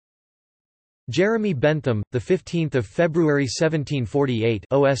Jeremy Bentham, the 15th of February 1748,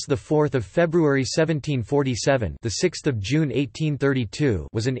 OS the 4th of February 1747, the 6th of June 1832,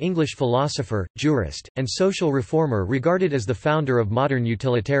 was an English philosopher, jurist, and social reformer regarded as the founder of modern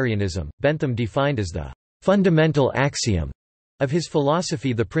utilitarianism. Bentham defined as the fundamental axiom of his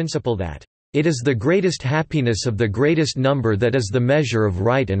philosophy the principle that it is the greatest happiness of the greatest number that is the measure of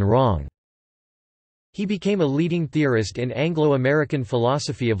right and wrong. He became a leading theorist in Anglo-American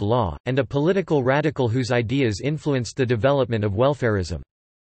philosophy of law, and a political radical whose ideas influenced the development of welfarism.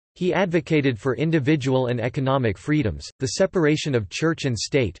 He advocated for individual and economic freedoms, the separation of church and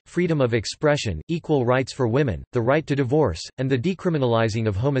state, freedom of expression, equal rights for women, the right to divorce, and the decriminalizing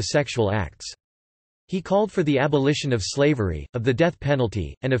of homosexual acts. He called for the abolition of slavery, of the death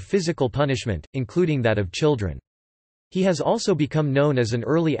penalty, and of physical punishment, including that of children. He has also become known as an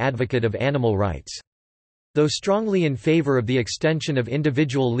early advocate of animal rights. Though strongly in favor of the extension of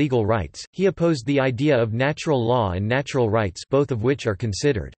individual legal rights, he opposed the idea of natural law and natural rights, both of which are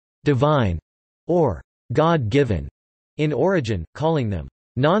considered divine or God-given in origin, calling them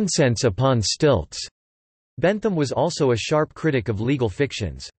nonsense upon stilts. Bentham was also a sharp critic of legal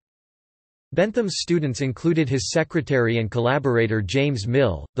fictions. Bentham's students included his secretary and collaborator James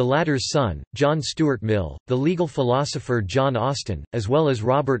Mill, the latter's son, John Stuart Mill, the legal philosopher John Austin, as well as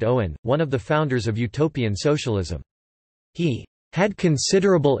Robert Owen, one of the founders of utopian socialism. He had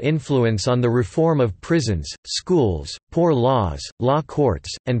considerable influence on the reform of prisons, schools, poor laws, law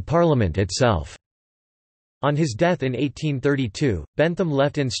courts, and Parliament itself. On his death in 1832, Bentham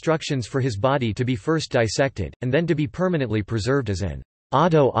left instructions for his body to be first dissected, and then to be permanently preserved as an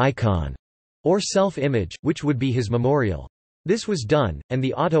auto-icon, or self-image, which would be his memorial. This was done, and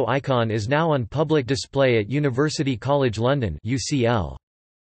the auto-icon is now on public display at University College London (UCL).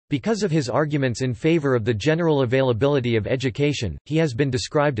 Because of his arguments in favour of the general availability of education, he has been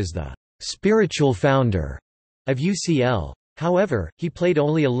described as the spiritual founder of UCL. However, he played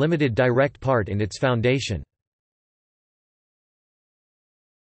only a limited direct part in its foundation.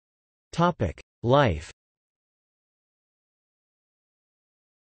 Life.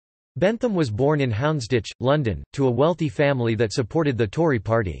 Bentham was born in Houndsditch, London, to a wealthy family that supported the Tory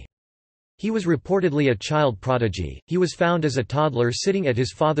party. He was reportedly a child prodigy. He was found as a toddler sitting at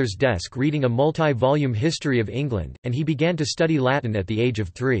his father's desk reading a multi-volume history of England, and he began to study Latin at the age of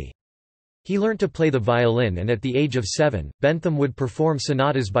 3. He learnt to play the violin, and at the age of 7, Bentham would perform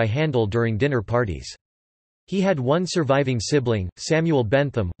sonatas by Handel during dinner parties. He had one surviving sibling, Samuel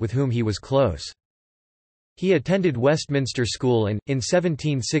Bentham, with whom he was close. He attended Westminster School and, in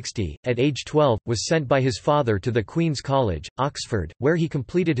 1760, at age 12, was sent by his father to the Queen's College, Oxford, where he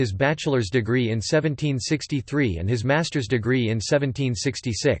completed his bachelor's degree in 1763 and his master's degree in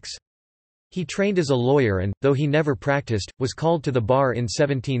 1766. He trained as a lawyer and, though he never practiced, was called to the bar in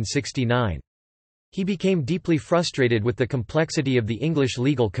 1769. He became deeply frustrated with the complexity of the English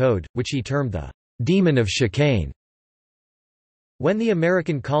legal code, which he termed the demon of chicane. When the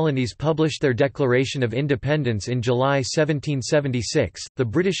American colonies published their Declaration of Independence in July 1776, the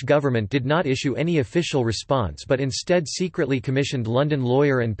British government did not issue any official response but instead secretly commissioned London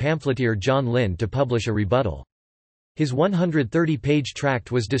lawyer and pamphleteer John Lynn to publish a rebuttal. His 130-page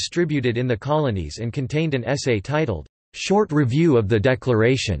tract was distributed in the colonies and contained an essay titled, "Short Review of the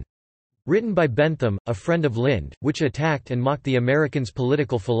Declaration", written by Bentham, a friend of Lind, which attacked and mocked the Americans'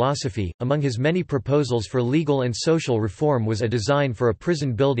 political philosophy. Among his many proposals for legal and social reform was a design for a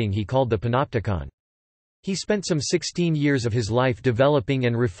prison building he called the Panopticon. He spent some 16 years of his life developing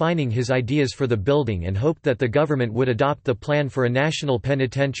and refining his ideas for the building and hoped that the government would adopt the plan for a national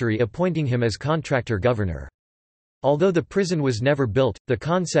penitentiary, appointing him as contractor governor. Although the prison was never built, the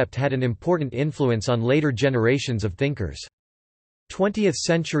concept had an important influence on later generations of thinkers.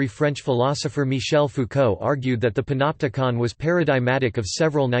 20th-century French philosopher Michel Foucault argued that the Panopticon was paradigmatic of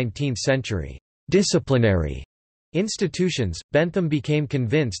several 19th-century disciplinary institutions. Bentham became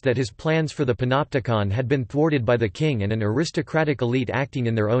convinced that his plans for the Panopticon had been thwarted by the king and an aristocratic elite acting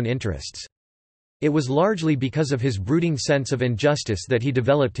in their own interests. It was largely because of his brooding sense of injustice that he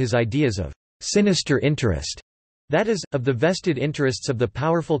developed his ideas of sinister interest. That is, of the vested interests of the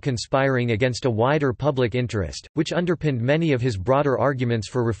powerful conspiring against a wider public interest, which underpinned many of his broader arguments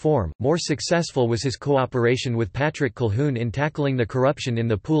for reform. More successful was his cooperation with Patrick Colquhoun in tackling the corruption in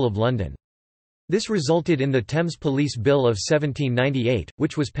the Pool of London. This resulted in the Thames Police Bill of 1798,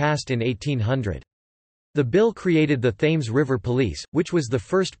 which was passed in 1800. The bill created the Thames River Police, which was the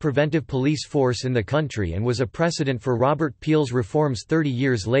first preventive police force in the country and was a precedent for Robert Peel's reforms 30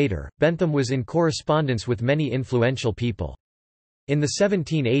 years later. Bentham was in correspondence with many influential people. In the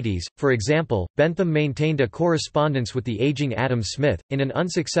 1780s, for example, Bentham maintained a correspondence with the aging Adam Smith, in an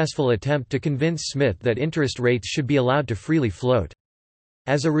unsuccessful attempt to convince Smith that interest rates should be allowed to freely float.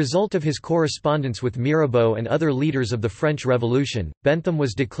 As a result of his correspondence with Mirabeau and other leaders of the French Revolution, Bentham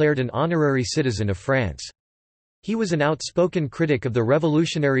was declared an honorary citizen of France. He was an outspoken critic of the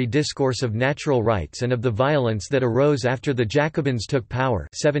revolutionary discourse of natural rights and of the violence that arose after the Jacobins took power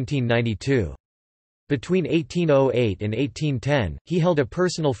 1792. Between 1808 and 1810, he held a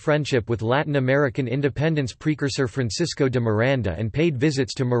personal friendship with Latin American independence precursor Francisco de Miranda and paid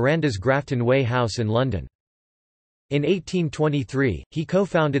visits to Miranda's Grafton Way house in London. In 1823, he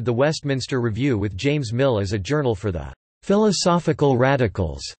co-founded the Westminster Review with James Mill as a journal for the "Philosophical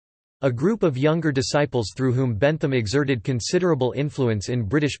Radicals", a group of younger disciples through whom Bentham exerted considerable influence in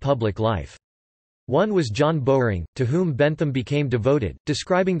British public life. One was John Bowring, to whom Bentham became devoted,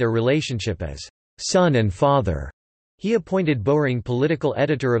 describing their relationship as son and father. He appointed Bowring political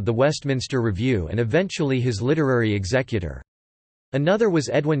editor of the Westminster Review and eventually his literary executor. Another was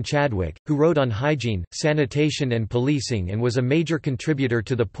Edwin Chadwick, who wrote on hygiene, sanitation and policing and was a major contributor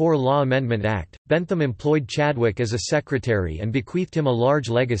to the Poor Law Amendment Act. Bentham employed Chadwick as a secretary and bequeathed him a large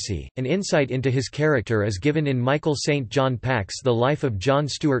legacy. An insight into his character is given in Michael St. John Pack's The Life of John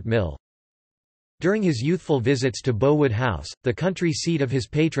Stuart Mill. During his youthful visits to Bowood House, the country seat of his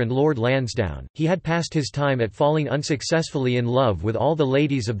patron Lord Lansdowne, he had passed his time at falling unsuccessfully in love with all the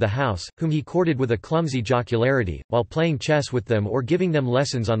ladies of the house, whom he courted with a clumsy jocularity, while playing chess with them or giving them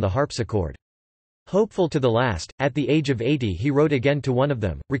lessons on the harpsichord. Hopeful to the last, at the age of 80 he wrote again to one of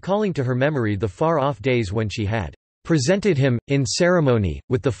them, recalling to her memory the far-off days when she had "presented him, in ceremony,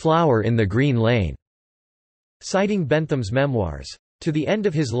 with the flower in the green lane." Citing Bentham's memoirs, "To the end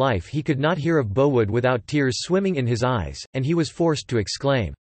of his life he could not hear of Bowood without tears swimming in his eyes, and he was forced to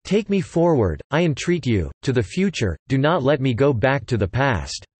exclaim, 'Take me forward, I entreat you, to the future, do not let me go back to the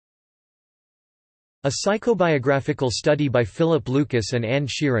past.'" A psychobiographical study by Philip Lucas and Anne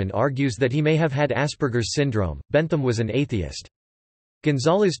Sheeran argues that he may have had Asperger's syndrome. Bentham was an atheist.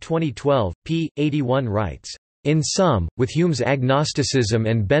 Gonzalez 2012, p. 81 writes, "In sum, with Hume's agnosticism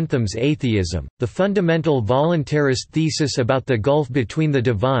and Bentham's atheism, the fundamental voluntarist thesis about the gulf between the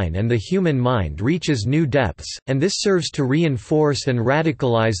divine and the human mind reaches new depths, and this serves to reinforce and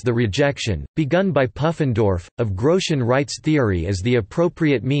radicalize the rejection, begun by Pufendorf, of Grotian rights theory as the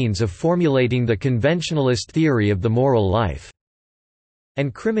appropriate means of formulating the conventionalist theory of the moral life."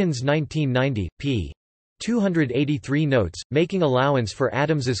 And Crimmins 1990, p. 283 notes, making allowance for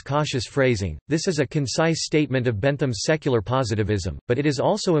Adams's cautious phrasing, this is a concise statement of Bentham's secular positivism, but it is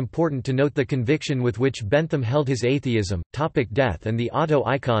also important to note the conviction with which Bentham held his atheism. Death and the auto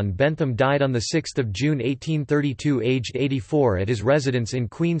icon. Bentham died on 6 June 1832 aged 84 at his residence in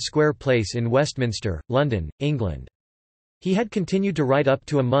Queen Square Place in Westminster, London, England. He had continued to write up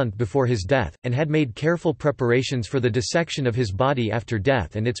to a month before his death, and had made careful preparations for the dissection of his body after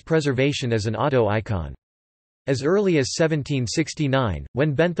death and its preservation as an auto icon. As early as 1769,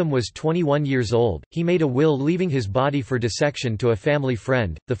 when Bentham was 21 years old, he made a will leaving his body for dissection to a family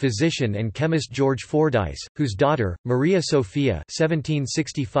friend, the physician and chemist George Fordyce, whose daughter, Maria Sophia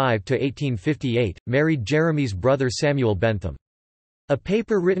 (1765–1858), married Jeremy's brother Samuel Bentham. A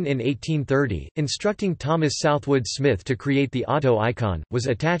paper written in 1830, instructing Thomas Southwood Smith to create the auto icon, was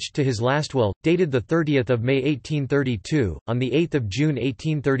attached to his last will, dated 30 May 1832. On 8 June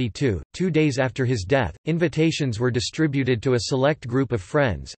 1832, 2 days after his death, invitations were distributed to a select group of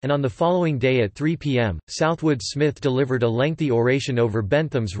friends, and on the following day at 3 p.m., Southwood Smith delivered a lengthy oration over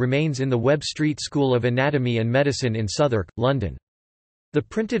Bentham's remains in the Webb Street School of Anatomy and Medicine in Southwark, London. The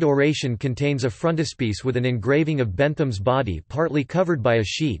printed oration contains a frontispiece with an engraving of Bentham's body partly covered by a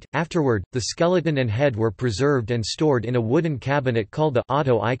sheet. Afterward, the skeleton and head were preserved and stored in a wooden cabinet called the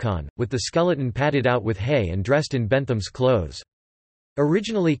auto icon, with the skeleton padded out with hay and dressed in Bentham's clothes.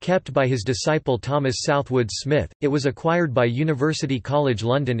 Originally kept by his disciple Thomas Southwood Smith, it was acquired by University College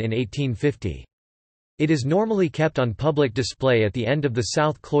London in 1850. It is normally kept on public display at the end of the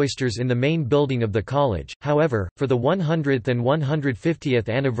south cloisters in the main building of the college. However, for the 100th and 150th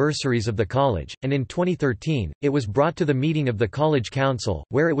anniversaries of the college, and in 2013, it was brought to the meeting of the college council,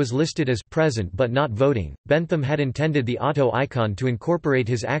 where it was listed as present but not voting. Bentham had intended the auto icon to incorporate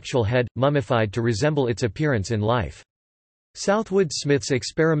his actual head, mummified to resemble its appearance in life. Southwood Smith's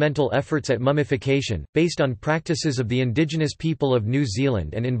experimental efforts at mummification, based on practices of the indigenous people of New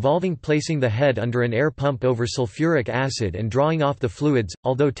Zealand and involving placing the head under an air pump over sulfuric acid and drawing off the fluids,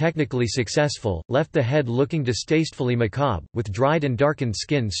 although technically successful, left the head looking distastefully macabre, with dried and darkened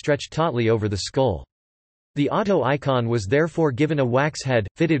skin stretched tautly over the skull. The auto icon was therefore given a wax head,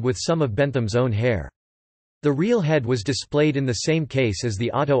 fitted with some of Bentham's own hair. The real head was displayed in the same case as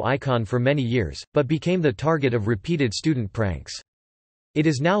the auto icon for many years, but became the target of repeated student pranks. It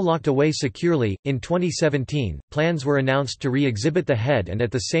is now locked away securely. In 2017, plans were announced to re-exhibit the head and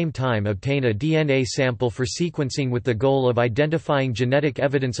at the same time obtain a DNA sample for sequencing with the goal of identifying genetic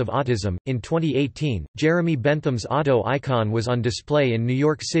evidence of autism. In 2018, Jeremy Bentham's auto icon was on display in New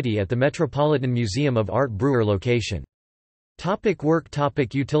York City at the Metropolitan Museum of Art Brewer location. Work.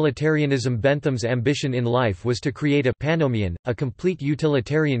 Utilitarianism. Bentham's ambition in life was to create a panomion, a complete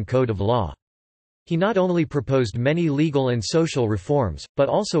utilitarian code of law. He not only proposed many legal and social reforms, but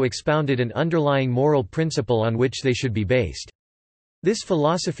also expounded an underlying moral principle on which they should be based. This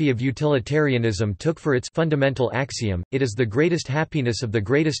philosophy of utilitarianism took for its fundamental axiom, "It is the greatest happiness of the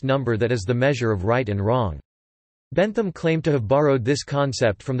greatest number that is the measure of right and wrong." Bentham claimed to have borrowed this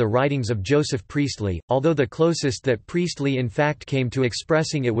concept from the writings of Joseph Priestley, although the closest that Priestley in fact came to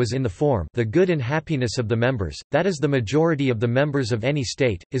expressing it was in the form "the good and happiness of the members, that is the majority of the members of any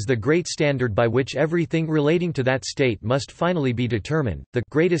state, is the great standard by which everything relating to that state must finally be determined." The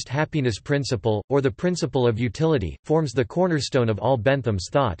greatest happiness principle, or the principle of utility, forms the cornerstone of all Bentham's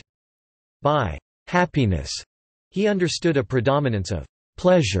thought. By happiness, he understood a predominance of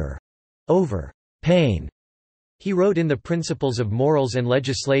pleasure over pain. He wrote in the Principles of Morals and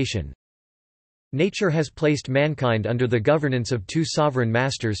Legislation, "Nature has placed mankind under the governance of two sovereign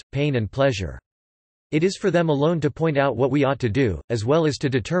masters, pain and pleasure. It is for them alone to point out what we ought to do, as well as to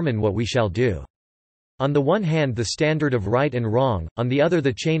determine what we shall do. On the one hand the standard of right and wrong, on the other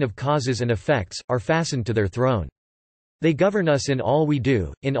the chain of causes and effects, are fastened to their throne. They govern us in all we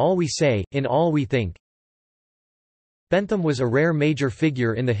do, in all we say, in all we think." Bentham was a rare major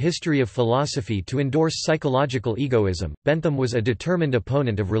figure in the history of philosophy to endorse psychological egoism. Bentham was a determined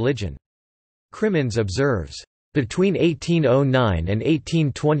opponent of religion. Crimmins observes, "Between 1809 and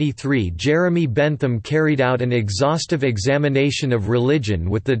 1823 Jeremy Bentham carried out an exhaustive examination of religion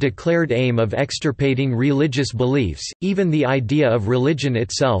with the declared aim of extirpating religious beliefs, even the idea of religion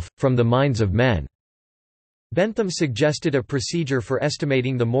itself, from the minds of men." Bentham suggested a procedure for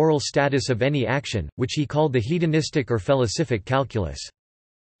estimating the moral status of any action, which he called the hedonistic or felicific calculus.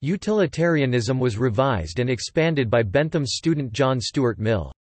 Utilitarianism was revised and expanded by Bentham's student John Stuart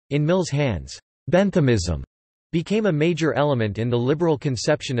Mill. In Mill's hands, Benthamism became a major element in the liberal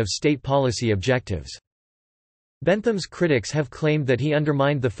conception of state policy objectives. Bentham's critics have claimed that he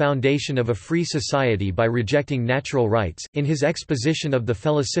undermined the foundation of a free society by rejecting natural rights. In his exposition of the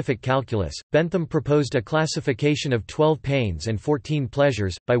felicific calculus, Bentham proposed a classification of 12 pains and 14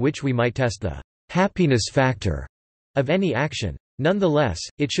 pleasures, by which we might test the happiness factor of any action. Nonetheless,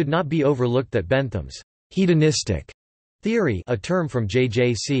 it should not be overlooked that Bentham's hedonistic theory, a term from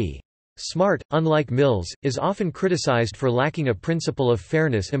J.J.C. Smart, unlike Mill's, is often criticized for lacking a principle of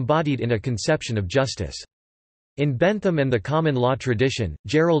fairness embodied in a conception of justice. In Bentham and the Common Law tradition,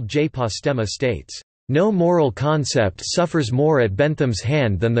 Gerald J. Postema states, "No moral concept suffers more at Bentham's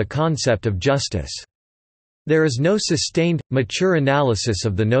hand than the concept of justice. There is no sustained, mature analysis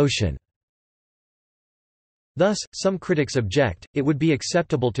of the notion." Thus, some critics object, it would be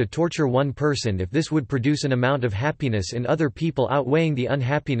acceptable to torture one person if this would produce an amount of happiness in other people outweighing the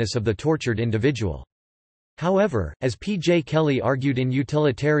unhappiness of the tortured individual. However, as P. J. Kelly argued in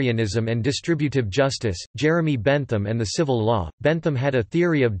Utilitarianism and Distributive Justice, Jeremy Bentham and the Civil Law, Bentham had a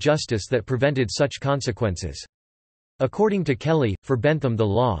theory of justice that prevented such consequences. According to Kelly, for Bentham the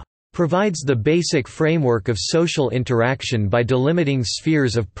law provides the basic framework of social interaction by delimiting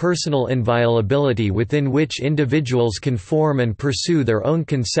spheres of personal inviolability within which individuals can form and pursue their own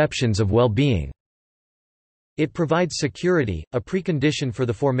conceptions of well-being. It provides security, a precondition for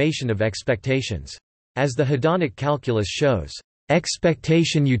the formation of expectations. As the hedonic calculus shows,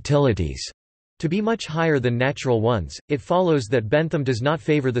 expectation utilities to be much higher than natural ones, it follows that Bentham does not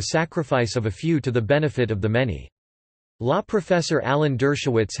favor the sacrifice of a few to the benefit of the many. Law professor Alan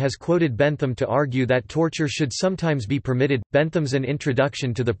Dershowitz has quoted Bentham to argue that torture should sometimes be permitted. Bentham's An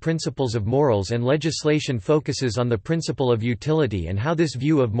Introduction to the Principles of Morals and Legislation focuses on the principle of utility and how this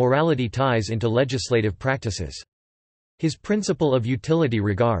view of morality ties into legislative practices. His principle of utility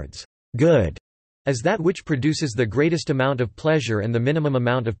regards good as that which produces the greatest amount of pleasure and the minimum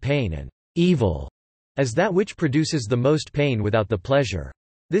amount of pain, and evil as that which produces the most pain without the pleasure.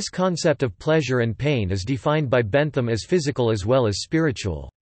 This concept of pleasure and pain is defined by Bentham as physical as well as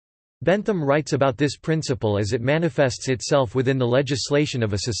spiritual. Bentham writes about this principle as it manifests itself within the legislation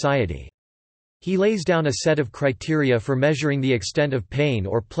of a society. He lays down a set of criteria for measuring the extent of pain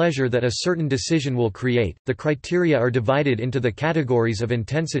or pleasure that a certain decision will create. The criteria are divided into the categories of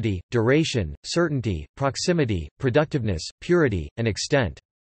intensity, duration, certainty, proximity, productiveness, purity, and extent.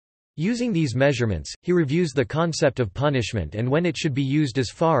 Using these measurements, he reviews the concept of punishment and when it should be used as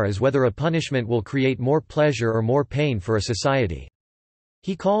far as whether a punishment will create more pleasure or more pain for a society.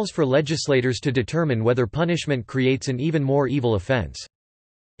 He calls for legislators to determine whether punishment creates an even more evil offense.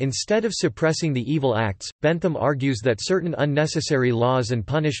 Instead of suppressing the evil acts, Bentham argues that certain unnecessary laws and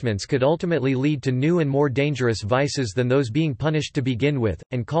punishments could ultimately lead to new and more dangerous vices than those being punished to begin with,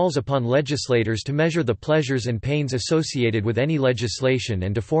 and calls upon legislators to measure the pleasures and pains associated with any legislation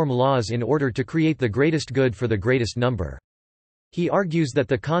and to form laws in order to create the greatest good for the greatest number. He argues that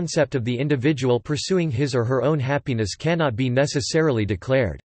the concept of the individual pursuing his or her own happiness cannot be necessarily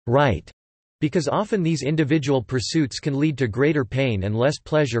declared right, because often these individual pursuits can lead to greater pain and less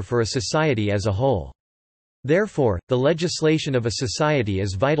pleasure for a society as a whole. Therefore, the legislation of a society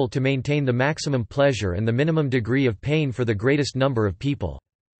is vital to maintain the maximum pleasure and the minimum degree of pain for the greatest number of people.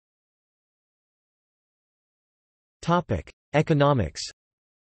 Economics.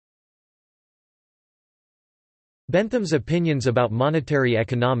 Bentham's opinions about monetary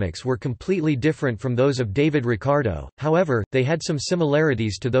economics were completely different from those of David Ricardo, however, they had some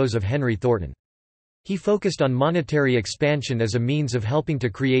similarities to those of Henry Thornton. He focused on monetary expansion as a means of helping to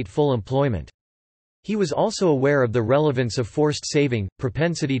create full employment. He was also aware of the relevance of forced saving,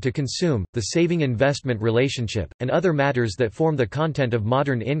 propensity to consume, the saving-investment relationship, and other matters that form the content of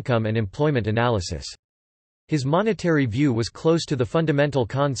modern income and employment analysis. His monetary view was close to the fundamental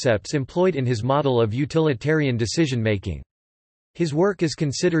concepts employed in his model of utilitarian decision-making. His work is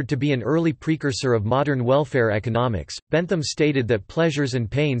considered to be an early precursor of modern welfare economics. Bentham stated that pleasures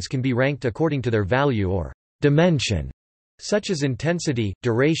and pains can be ranked according to their value or dimension, such as intensity,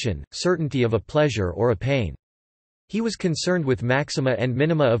 duration, certainty of a pleasure or a pain. He was concerned with maxima and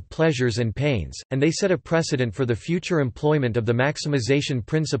minima of pleasures and pains, and they set a precedent for the future employment of the maximization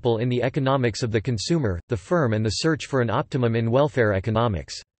principle in the economics of the consumer, the firm and the search for an optimum in welfare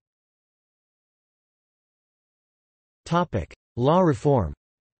economics. Law reform.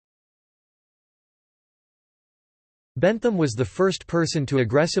 Bentham was the first person to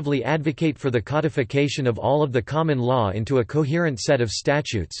aggressively advocate for the codification of all of the common law into a coherent set of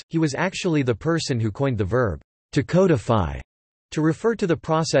statutes. He was actually the person who coined the verb to codify, to refer to the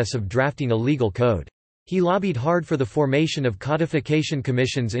process of drafting a legal code. He lobbied hard for the formation of codification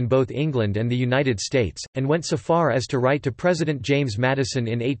commissions in both England and the United States, and went so far as to write to President James Madison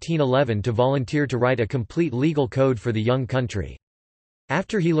in 1811 to volunteer to write a complete legal code for the young country.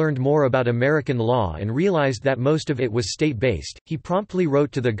 After he learned more about American law and realized that most of it was state-based, he promptly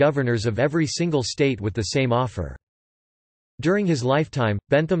wrote to the governors of every single state with the same offer. During his lifetime,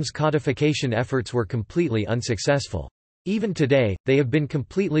 Bentham's codification efforts were completely unsuccessful. Even today, they have been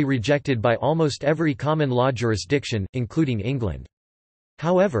completely rejected by almost every common law jurisdiction, including England.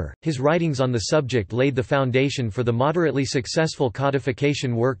 However, his writings on the subject laid the foundation for the moderately successful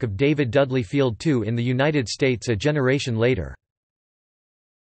codification work of David Dudley Field II in the United States a generation later.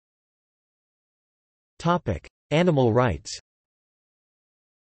 Animal rights.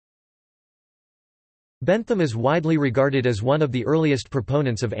 Bentham is widely regarded as one of the earliest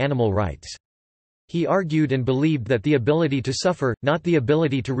proponents of animal rights. He argued and believed that the ability to suffer, not the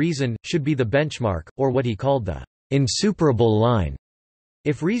ability to reason, should be the benchmark, or what he called the insuperable line.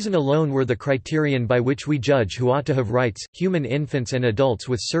 If reason alone were the criterion by which we judge who ought to have rights, human infants and adults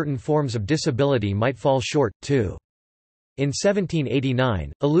with certain forms of disability might fall short, too. In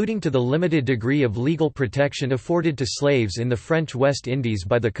 1789, alluding to the limited degree of legal protection afforded to slaves in the French West Indies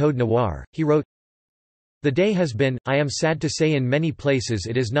by the Code Noir, he wrote, "The day has been, I am sad to say in many places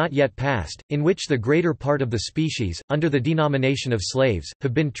it is not yet past, in which the greater part of the species, under the denomination of slaves,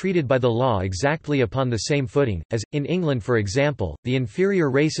 have been treated by the law exactly upon the same footing, as, in England for example, the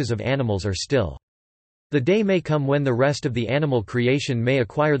inferior races of animals are still. The day may come when the rest of the animal creation may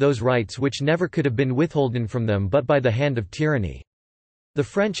acquire those rights which never could have been withholden from them but by the hand of tyranny. The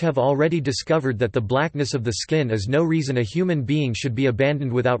French have already discovered that the blackness of the skin is no reason a human being should be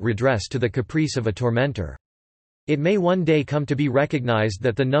abandoned without redress to the caprice of a tormentor. It may one day come to be recognized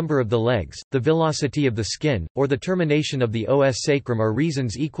that the number of the legs, the villosity of the skin, or the termination of the os sacrum are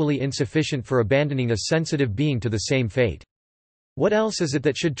reasons equally insufficient for abandoning a sensitive being to the same fate. What else is it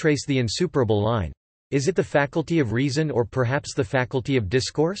that should trace the insuperable line? Is it the faculty of reason or perhaps the faculty of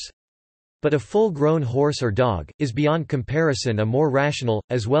discourse? But a full-grown horse or dog, is beyond comparison a more rational,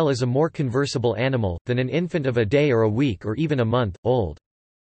 as well as a more conversable animal, than an infant of a day or a week or even a month, old.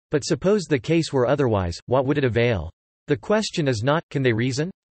 But suppose the case were otherwise, what would it avail? The question is not, can they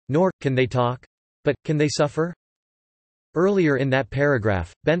reason? Nor, can they talk? But, can they suffer? Earlier in that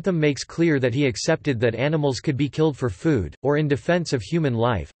paragraph, Bentham makes clear that he accepted that animals could be killed for food, or in defense of human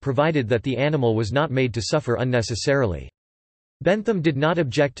life, provided that the animal was not made to suffer unnecessarily. Bentham did not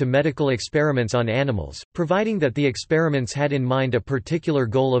object to medical experiments on animals, providing that the experiments had in mind a particular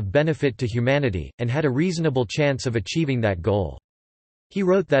goal of benefit to humanity, and had a reasonable chance of achieving that goal. He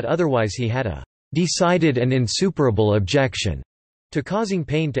wrote that otherwise he had a decided and insuperable objection to causing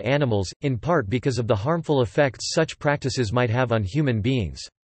pain to animals, in part because of the harmful effects such practices might have on human beings.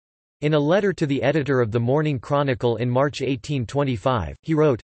 In a letter to the editor of the Morning Chronicle in March 1825, he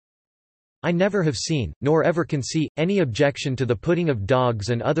wrote, "I never have seen, nor ever can see, any objection to the putting of dogs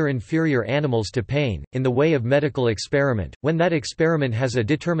and other inferior animals to pain, in the way of medical experiment, when that experiment has a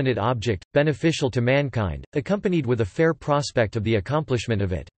determinate object, beneficial to mankind, accompanied with a fair prospect of the accomplishment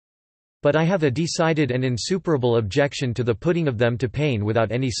of it. But I have a decided and insuperable objection to the putting of them to pain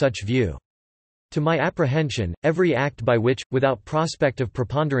without any such view. To my apprehension, every act by which, without prospect of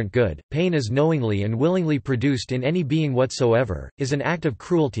preponderant good, pain is knowingly and willingly produced in any being whatsoever, is an act of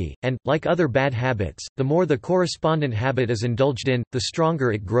cruelty, and, like other bad habits, the more the correspondent habit is indulged in, the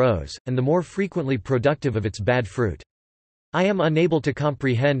stronger it grows, and the more frequently productive of its bad fruit. I am unable to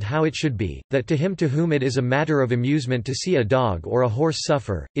comprehend how it should be, that to him to whom it is a matter of amusement to see a dog or a horse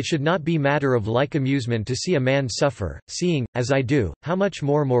suffer, it should not be matter of like amusement to see a man suffer, seeing, as I do, how much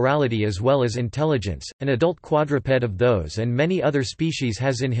more morality as well as intelligence, an adult quadruped of those and many other species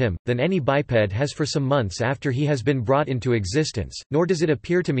has in him, than any biped has for some months after he has been brought into existence, nor does it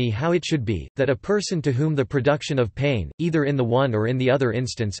appear to me how it should be, that a person to whom the production of pain, either in the one or in the other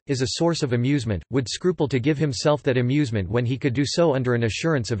instance, is a source of amusement, would scruple to give himself that amusement when he could do so under an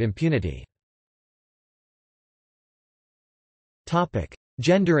assurance of impunity."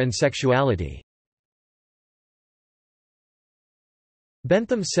 Gender and sexuality.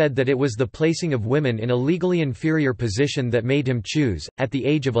 Bentham said that it was the placing of women in a legally inferior position that made him choose, at the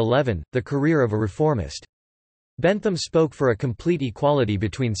age of 11, the career of a reformist. Bentham spoke for a complete equality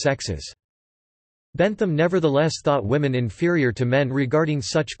between sexes. Bentham nevertheless thought women inferior to men regarding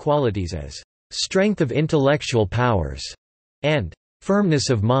such qualities as strength of intellectual powers and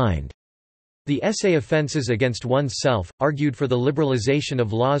firmness of mind. The essay Offences Against One's Self argued for the liberalization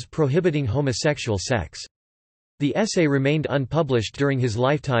of laws prohibiting homosexual sex. The essay remained unpublished during his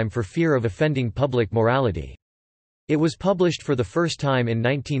lifetime for fear of offending public morality. It was published for the first time in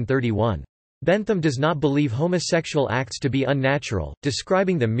 1931. Bentham does not believe homosexual acts to be unnatural,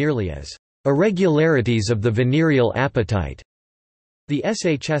 describing them merely as irregularities of the venereal appetite. The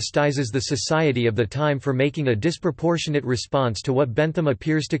essay chastises the society of the time for making a disproportionate response to what Bentham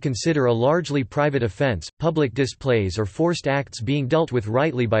appears to consider a largely private offense, public displays or forced acts being dealt with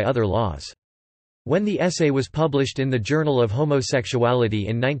rightly by other laws. When the essay was published in the Journal of Homosexuality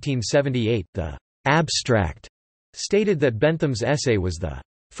in 1978, the abstract stated that Bentham's essay was the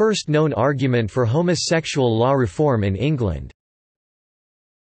first known argument for homosexual law reform in England.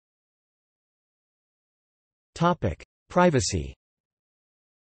 Privacy.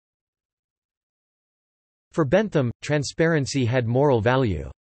 For Bentham, transparency had moral value.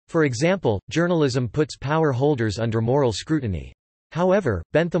 For example, journalism puts power holders under moral scrutiny. However,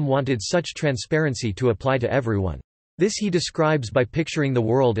 Bentham wanted such transparency to apply to everyone. This he describes by picturing the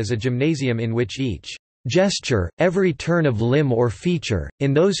world as a gymnasium in which each gesture, every turn of limb or feature,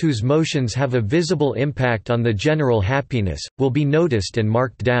 in those whose motions have a visible impact on the general happiness, will be noticed and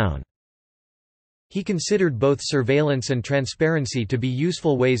marked down. He considered both surveillance and transparency to be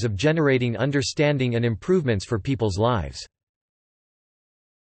useful ways of generating understanding and improvements for people's lives.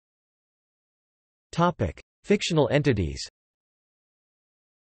 Fictional entities.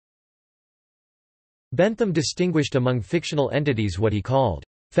 Bentham distinguished among fictional entities what he called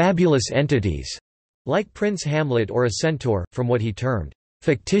fabulous entities, like Prince Hamlet or a centaur, from what he termed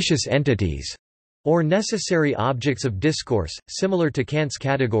fictitious entities, or necessary objects of discourse, similar to Kant's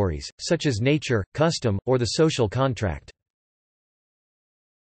categories, such as nature, custom, or the social contract.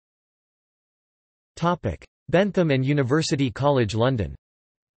 Bentham and University College London.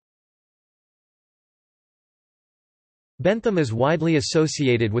 Bentham is widely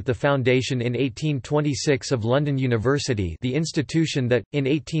associated with the foundation in 1826 of London University, the institution that, in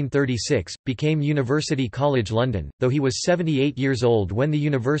 1836, became University College London, though he was 78 years old when the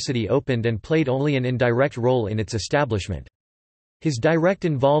university opened and played only an indirect role in its establishment. His direct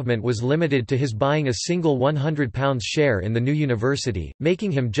involvement was limited to his buying a single £100 share in the new university,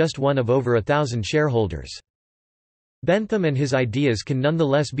 making him just one of over 1,000 shareholders. Bentham and his ideas can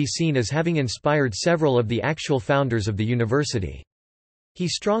nonetheless be seen as having inspired several of the actual founders of the university. He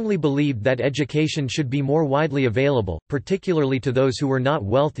strongly believed that education should be more widely available, particularly to those who were not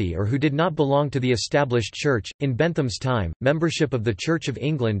wealthy or who did not belong to the established church. In Bentham's time, membership of the Church of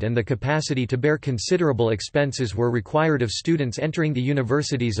England and the capacity to bear considerable expenses were required of students entering the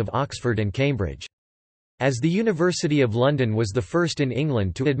universities of Oxford and Cambridge. As the University of London was the first in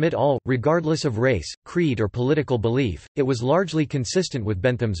England to admit all, regardless of race, creed or political belief, it was largely consistent with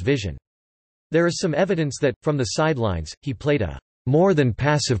Bentham's vision. There is some evidence that, from the sidelines, he played a more than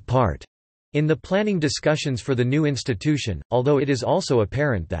passive part in the planning discussions for the new institution, although it is also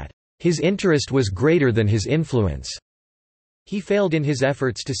apparent that his interest was greater than his influence. He failed in his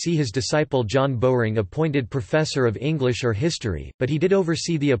efforts to see his disciple John Bowring appointed professor of English or history, but he did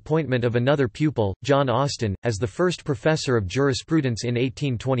oversee the appointment of another pupil, John Austin, as the first professor of jurisprudence in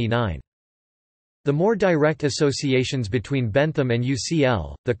 1829. The more direct associations between Bentham and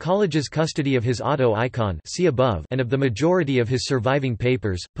UCL, the college's custody of his auto icon see above and of the majority of his surviving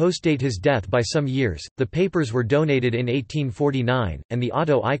papers, postdate his death by some years. The papers were donated in 1849, and the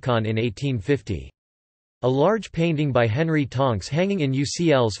auto icon in 1850. A large painting by Henry Tonks hanging in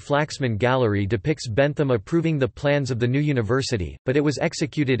UCL's Flaxman Gallery depicts Bentham approving the plans of the new university, but it was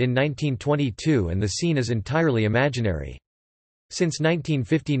executed in 1922 and the scene is entirely imaginary. Since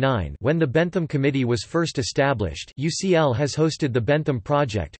 1959, when the Bentham Committee was first established, UCL has hosted the Bentham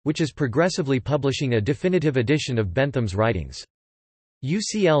Project, which is progressively publishing a definitive edition of Bentham's writings.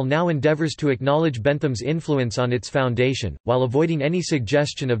 UCL now endeavors to acknowledge Bentham's influence on its foundation, while avoiding any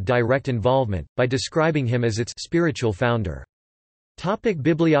suggestion of direct involvement, by describing him as its spiritual founder.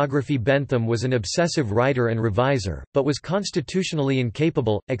 Bibliography. Bentham was an obsessive writer and reviser, but was constitutionally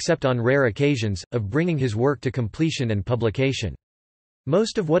incapable, except on rare occasions, of bringing his work to completion and publication.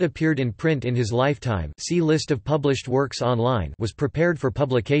 Most of what appeared in print in his lifetime, see List of published works online, was prepared for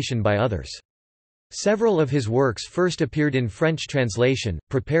publication by others. Several of his works first appeared in French translation,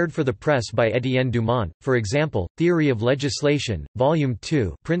 prepared for the press by Étienne Dumont, for example, Theory of Legislation, Volume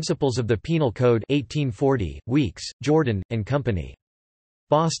 2, Principles of the Penal Code 1840, Weeks, Jordan, and Company.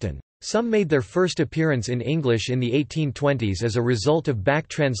 Boston. Some made their first appearance in English in the 1820s as a result of back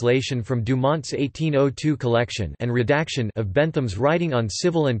translation from Dumont's 1802 collection and redaction of Bentham's writing on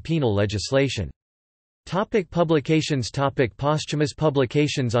civil and penal legislation. Publications. Posthumous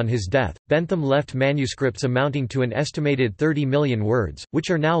publications. On his death, Bentham left manuscripts amounting to an estimated 30 million words, which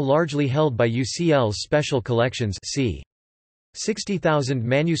are now largely held by UCL's special collections c. 60,000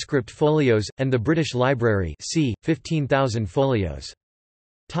 manuscript folios, and the British Library c. 15,000 folios.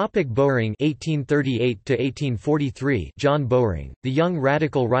 Bowring (1838–1843). John Bowring, the young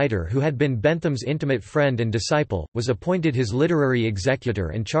radical writer who had been Bentham's intimate friend and disciple, was appointed his literary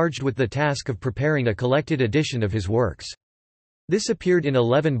executor and charged with the task of preparing a collected edition of his works. This appeared in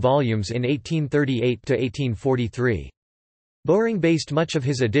 11 volumes in 1838–1843. Bowring based much of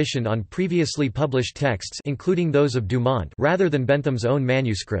his edition on previously published texts, including those of Dumont, rather than Bentham's own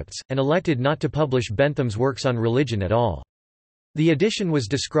manuscripts, and elected not to publish Bentham's works on religion at all. The edition was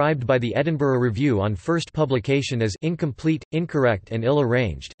described by the Edinburgh Review on first publication as incomplete, incorrect and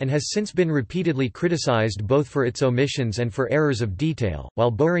ill-arranged, and has since been repeatedly criticised both for its omissions and for errors of detail,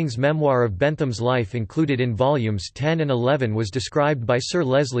 while Bowring's memoir of Bentham's life included in volumes 10 and 11 was described by Sir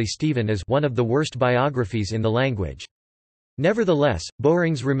Leslie Stephen as one of the worst biographies in the language. Nevertheless,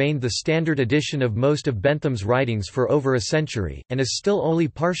 Bowring's remained the standard edition of most of Bentham's writings for over a century, and is still only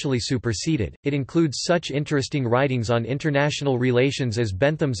partially superseded. It includes such interesting writings on international relations as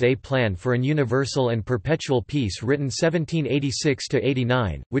Bentham's A Plan for an Universal and Perpetual Peace written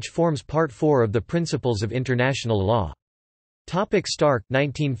 1786–89, which forms Part 4 of the Principles of International Law. Stark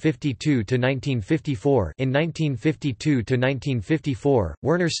 1952–1954. In 1952–1954,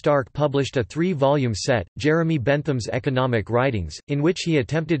 Werner Stark published a 3-volume set, Jeremy Bentham's Economic Writings, in which he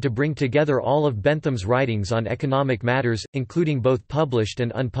attempted to bring together all of Bentham's writings on economic matters, including both published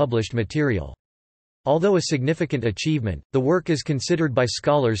and unpublished material. Although a significant achievement, the work is considered by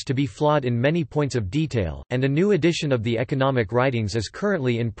scholars to be flawed in many points of detail, and a new edition of the economic writings is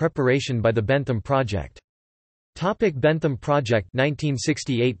currently in preparation by the Bentham Project. Bentham Project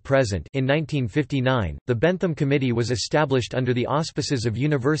 1968–present. In 1959, the Bentham Committee was established under the auspices of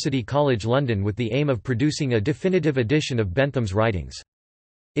University College London with the aim of producing a definitive edition of Bentham's writings.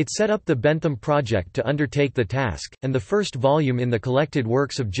 It set up the Bentham Project to undertake the task, and the first volume in the collected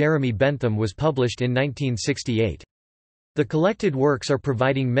works of Jeremy Bentham was published in 1968. The collected works are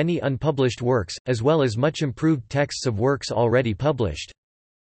providing many unpublished works, as well as much improved texts of works already published.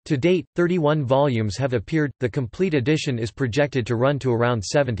 To date, 31 volumes have appeared. The complete edition is projected to run to around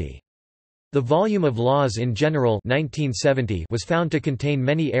 70. The volume of Laws in General 1970 was found to contain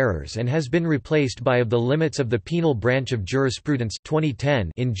many errors and has been replaced by Of the Limits of the Penal Branch of Jurisprudence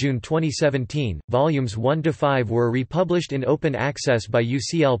 2010. In June 2017, volumes 1–5 were republished in open access by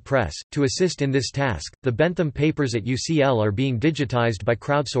UCL Press. To assist in this task, the Bentham papers at UCL are being digitized by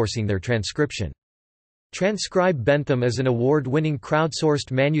crowdsourcing their transcription. Transcribe Bentham is an award-winning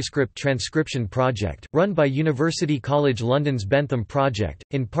crowdsourced manuscript transcription project, run by University College London's Bentham Project,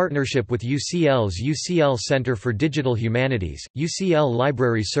 in partnership with UCL's UCL Centre for Digital Humanities, UCL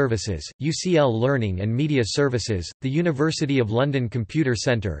Library Services, UCL Learning and Media Services, the University of London Computer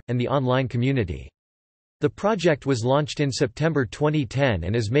Centre, and the online community. The project was launched in September 2010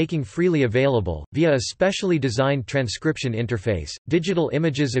 and is making freely available, via a specially designed transcription interface, digital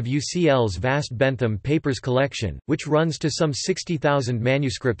images of UCL's vast Bentham Papers collection, which runs to some 60,000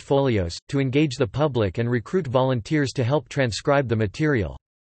 manuscript folios, to engage the public and recruit volunteers to help transcribe the material.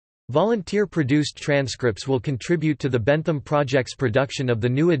 Volunteer-produced transcripts will contribute to the Bentham Project's production of the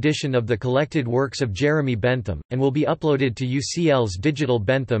new edition of the collected works of Jeremy Bentham, and will be uploaded to UCL's digital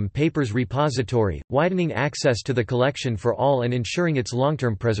Bentham Papers repository, widening access to the collection for all and ensuring its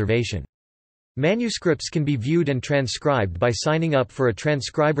long-term preservation. Manuscripts can be viewed and transcribed by signing up for a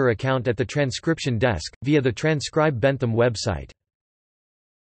transcriber account at the transcription desk, via the Transcribe Bentham website.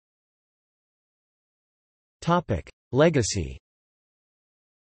 Legacy.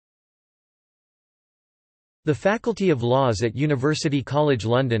 The Faculty of Laws at University College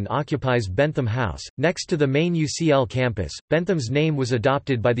London occupies Bentham House, next to the main UCL campus. Bentham's name was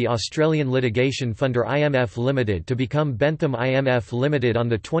adopted by the Australian litigation funder IMF Limited to become Bentham IMF Limited on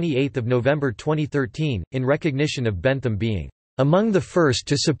 28 November 2013, in recognition of Bentham being among the first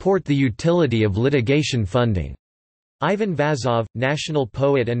to support the utility of litigation funding. Ivan Vazov, national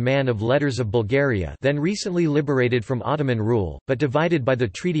poet and man of letters of Bulgaria, then recently liberated from Ottoman rule, but divided by the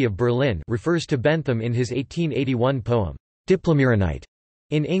Treaty of Berlin, refers to Bentham in his 1881 poem, Diplomuranite,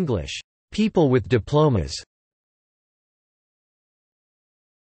 in English, People with Diplomas.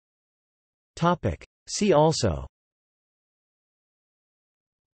 See also: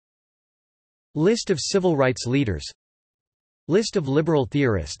 List of civil rights leaders, List of liberal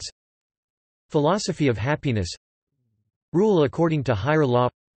theorists, Philosophy of happiness, Rule according to higher law,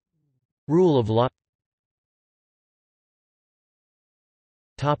 Rule of law.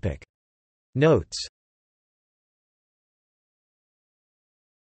 Notes.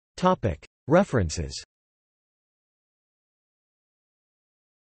 References.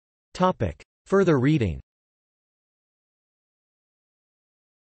 Further reading.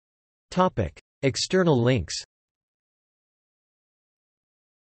 External links.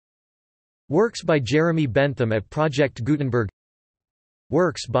 Works by Jeremy Bentham at Project Gutenberg.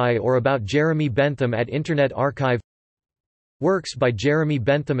 Works by or about Jeremy Bentham at Internet Archive. Works by Jeremy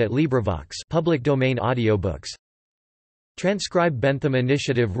Bentham at LibriVox, public domain audiobooks. Transcribe Bentham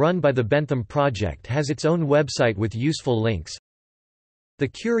initiative run by the Bentham Project has its own website with useful links. The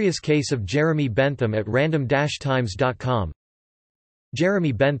Curious Case of Jeremy Bentham at random-times.com.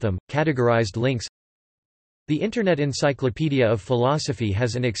 Jeremy Bentham, categorized links. The Internet Encyclopedia of Philosophy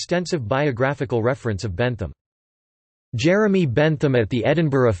has an extensive biographical reference of Bentham. Jeremy Bentham at the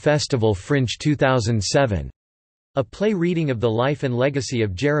Edinburgh Festival Fringe 2007. A play reading of the life and legacy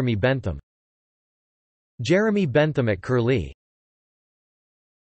of Jeremy Bentham. Jeremy Bentham at Curlie.